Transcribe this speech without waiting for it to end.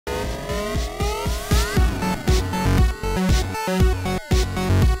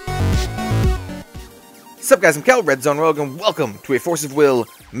What's up, guys? I'm Cal, Red Zone Rogue, and welcome to a Force of Will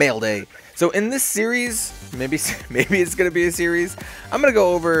Mail Day. So in this series, maybe it's going to be a series, I'm going to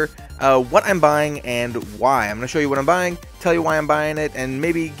go over what I'm buying and why. I'm going to show you what I'm buying, tell you why I'm buying it, and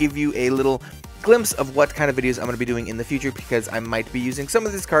maybe give you a little glimpse of what kind of videos I'm going to be doing in the future, because I might be using some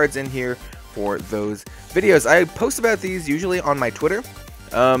of these cards in here for those videos. I post about these usually on my Twitter.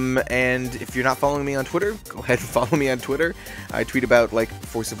 And if you're not following me on Twitter, go ahead and follow me on Twitter. I tweet about like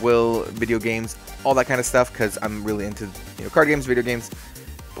Force of Will, video games, all that kind of stuff, because I'm really into card games, video games.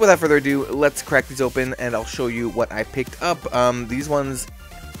 But without further ado, let's crack these open and I'll show you what I picked up. These ones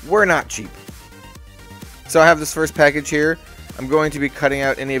were not cheap. So I have this first package here. I'm going to be cutting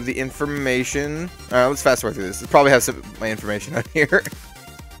out any of the information. Let's fast forward through this. It'll probably have some of my information on here.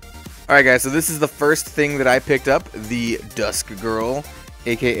 Alright guys, so this is the first thing that I picked up, the Dusk Girl,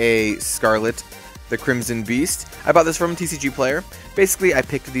 aka Scarlet, the Crimson Beast. I bought this from tcgplayer. Basically, I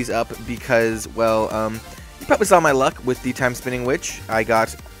picked these up because, well, you probably saw my luck with the Time Spinning Witch. I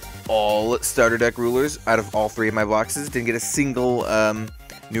got all starter deck rulers out of all three of my boxes. Didn't get a single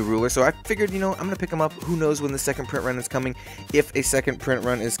new ruler, so I figured, I'm going to pick them up. Who knows when the second print run is coming? If a second print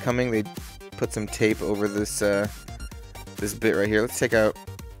run is coming, they put some tape over this this bit right here. Let's take out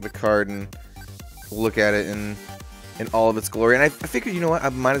the card and look at it in all of its glory. And I figured, I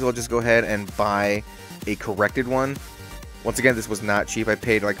might as well just go ahead and buy a corrected one. Once again, this was not cheap. I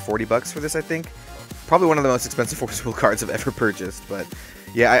paid like 40 bucks for this, I think. Probably one of the most expensive Force of Will cards I've ever purchased. But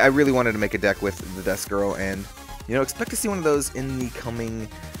yeah, I really wanted to make a deck with the Dusk Girl, and expect to see one of those in the coming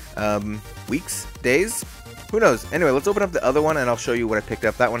weeks, days. Who knows? Anyway, let's open up the other one and I'll show you what I picked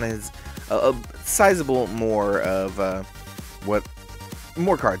up. That one has a sizable more of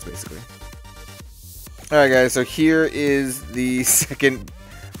more cards, basically. Alright guys, so here is the second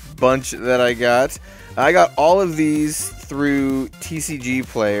bunch that I got. I got all of these through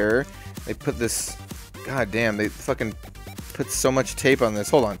tcgplayer. They put this, god damn, they fucking put so much tape on this.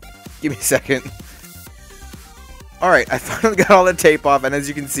 Hold on, give me a second. Alright, I finally got all the tape off, and as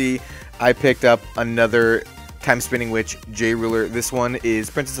you can see, I picked up another Time Spinning Witch J Ruler. This one is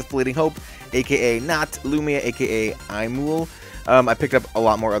Princess of Fleeting Hope, aka not Lumia, aka Aimul. I picked up a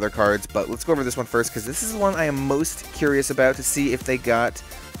lot more other cards, but let's go over this one first, because this is the one I am most curious about to see if they got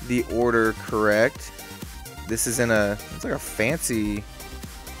the order correct. This is in it's like a fancy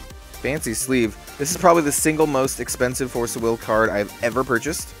sleeve. This is probably the single most expensive Force of Will card I've ever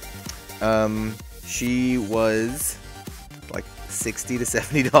purchased. She was like $60 to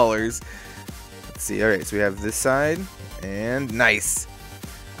 $70. Let's see. Alright, so we have this side, and nice.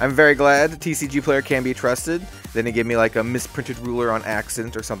 I'm very glad tcgplayer can be trusted. Then they gave me like a misprinted ruler on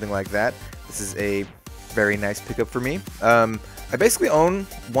accident or something like that. This is a very nice pickup for me. I basically own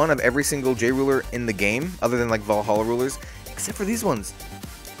one of every single J ruler in the game, other than like Valhalla rulers, except for these ones.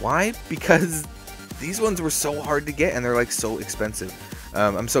 Why? Because these ones were so hard to get and they're like so expensive.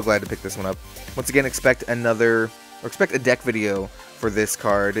 I'm so glad to pick this one up. Once again, expect a deck video for this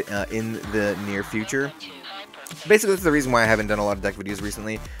card in the near future. Basically, that's the reason why I haven't done a lot of deck videos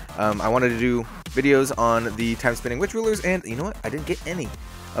recently. I wanted to do videos on the Time Spinning Witch Rulers, and you know what? I didn't get any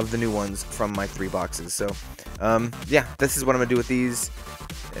of the new ones from my 3 boxes. So, yeah, this is what I'm going to do with these.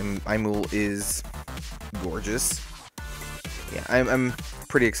 And Aimul is gorgeous. Yeah, I'm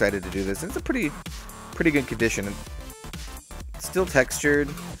pretty excited to do this. It's a pretty good condition. It's still textured.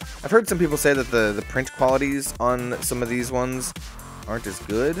 I've heard some people say that the print qualities on some of these ones aren't as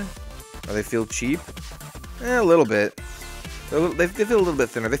good, or they feel cheap. A little bit. They feel a little bit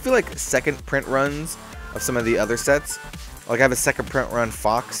thinner. They feel like second print runs of some of the other sets. Like I have a second print run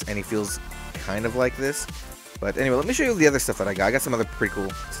Fox, and he feels kind of like this. But anyway, let me show you the other stuff that I got. I got some other pretty cool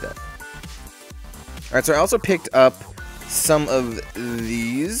stuff. Alright, so I also picked up some of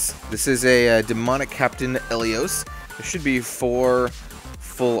these. This is a Demonic Captain Elios. There should be 4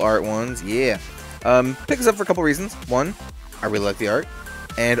 full art ones. Yeah. Picked this up for a couple reasons. One, I really like the art.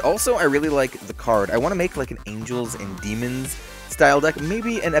 And also, I really like the card. I want to make like an Angels and Demons style deck.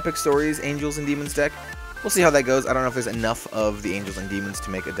 Maybe an Epic Stories Angels and Demons deck. We'll see how that goes. I don't know if there's enough of the Angels and Demons to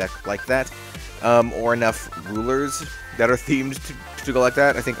make a deck like that. Or enough rulers that are themed to go like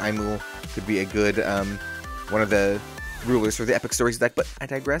that. I think Aimul could be a good one of the rulers for the Epic Stories deck. But I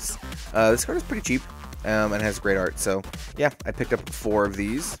digress. This card is pretty cheap and has great art. So, yeah, I picked up 4 of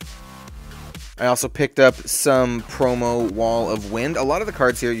these. I also picked up some promo Wall of Wind. A lot of the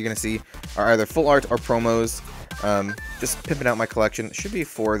cards here you're going to see are either full art or promos. Just pimping out my collection. There should be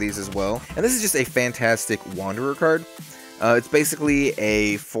 4 of these as well. And this is just a fantastic Wanderer card. It's basically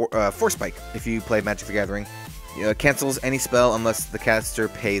a Force Spike if you play Magic the Gathering. Cancels any spell unless the caster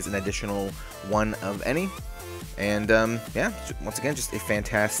pays an additional 1 of any. And yeah, once again, just a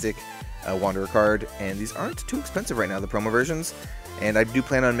fantastic Wanderer card, and these aren't too expensive right now, the promo versions. And I do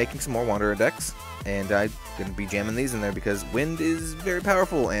plan on making some more Wanderer decks, and I'm going to be jamming these in there because Wind is very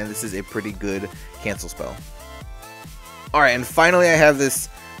powerful, and this is a pretty good cancel spell. Alright, and finally I have this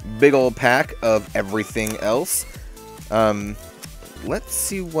big old pack of everything else. Let's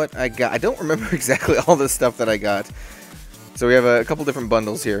see what I got. I don't remember exactly all the stuff that I got. So we have a couple different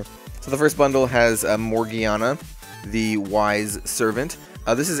bundles here. So the first bundle has Morgiana, the Wise Servant.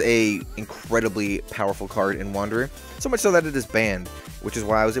 This is a incredibly powerful card in Wanderer, so much so that it is banned, which is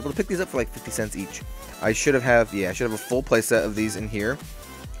why I was able to pick these up for like 50 cents each. I should have a full playset of these in here.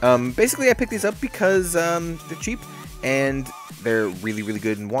 Basically, I picked these up because they're cheap, and they're really, really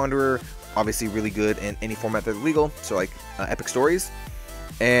good in Wanderer, obviously really good in any format that's legal, so like Epic Stories.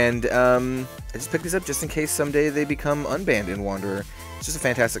 And I just picked these up just in case someday they become unbanned in Wanderer. It's just a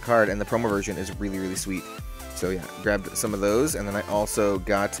fantastic card, and the promo version is really, really sweet. So yeah, grabbed some of those, and then I also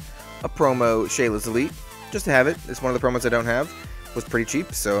got a promo Shayla's Elite, just to have it. It's one of the promos I don't have. It was pretty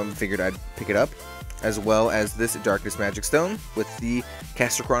cheap, so I figured I'd pick it up. As well as this Darkness Magic Stone with the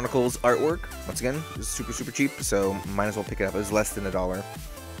Caster Chronicles artwork. Once again, it was super, super cheap, so might as well pick it up. It was less than $1.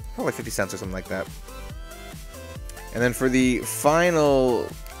 Probably like 50 cents or something like that. And then for the final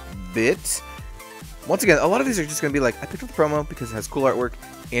bit, once again, a lot of these are just going to be like, I picked up the promo because it has cool artwork,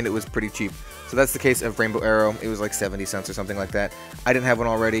 and it was pretty cheap. So that's the case of Rainbow Arrow. It was like 70 cents or something like that. I didn't have one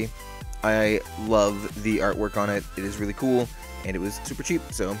already. I love the artwork on it. It is really cool, and it was super cheap,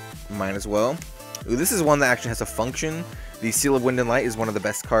 so might as well. Ooh, this is one that actually has a function. The Seal of Wind and Light is one of the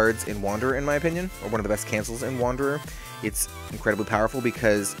best cards in Wanderer, in my opinion, or one of the best cancels in Wanderer. It's incredibly powerful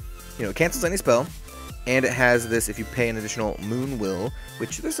because, you know, it cancels any spell, and it has this if you pay an additional Moon Will,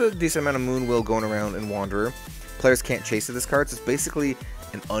 which there's a decent amount of Moon Will going around in Wanderer. Players can't chase this card, so it's basically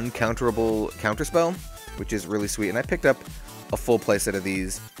an uncounterable counterspell, which is really sweet. And I picked up a full playset of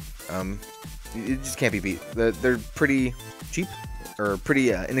these. It just can't be beat. They're pretty cheap, or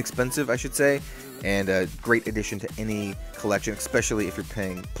pretty inexpensive, I should say, and a great addition to any collection, especially if you're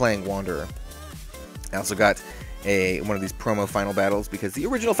playing Wanderer. I also got one of these promo final battles because the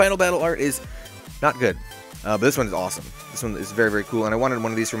original final battle art is not good, but this one is awesome. This one is very, very cool, and I wanted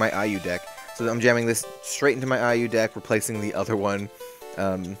one of these for my IU deck, so I'm jamming this straight into my IU deck, replacing the other one.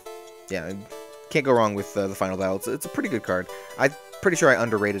 Yeah, can't go wrong with the final battle. It's a pretty good card. I'm pretty sure I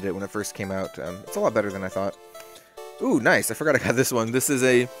underrated it when it first came out. It's a lot better than I thought. Ooh, nice. I forgot I got this one. This is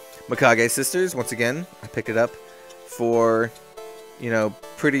a Mikage Sisters. Once again, I picked it up for, you know,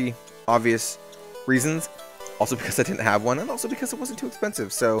 pretty obvious reasons. Also because I didn't have one, and also because it wasn't too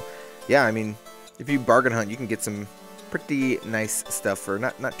expensive. So, yeah, I mean, if you bargain hunt, you can get some pretty nice stuff for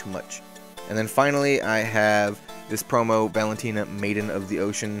not too much. And then finally, I have this promo Valentina, Maiden of the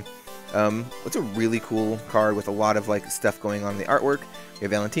Ocean. It's a really cool card with a lot of like stuff going on in the artwork. We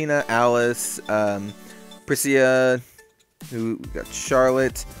have Valentina, Alice, Priscilla, who got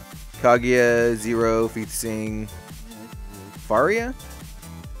Charlotte, Kaguya, Zero, Feetsing, Faria?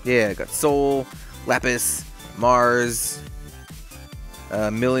 Yeah, got Soul, Lapis, Mars,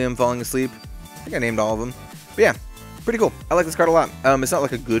 Millium falling asleep. I think I named all of them. But yeah, pretty cool. I like this card a lot. It's not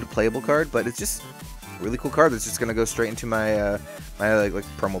like a good playable card, but it's just a really cool card that's just gonna go straight into my my like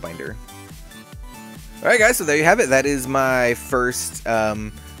promo binder. Alright guys, so there you have it. That is my first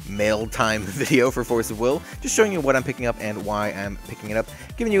mail time video for Force of Will, just showing you what I'm picking up and why I'm picking it up,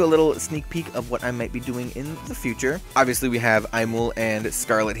 giving you a little sneak peek of what I might be doing in the future. Obviously we have Aimul and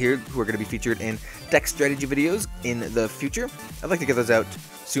Scarlet here, who are going to be featured in deck strategy videos in the future. I'd like to get those out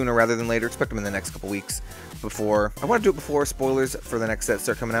sooner rather than later. Expect them in the next couple weeks. I want to do it before spoilers for the next set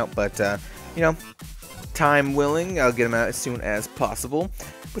start coming out, but you know, time willing, I'll get them out as soon as possible.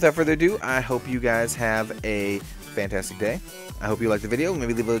 Without further ado, I hope you guys have a fantastic day. I hope you liked the video.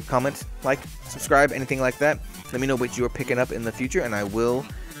 Maybe leave a comment, like, subscribe, anything like that. Let me know what you're picking up in the future, and I will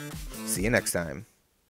see you next time.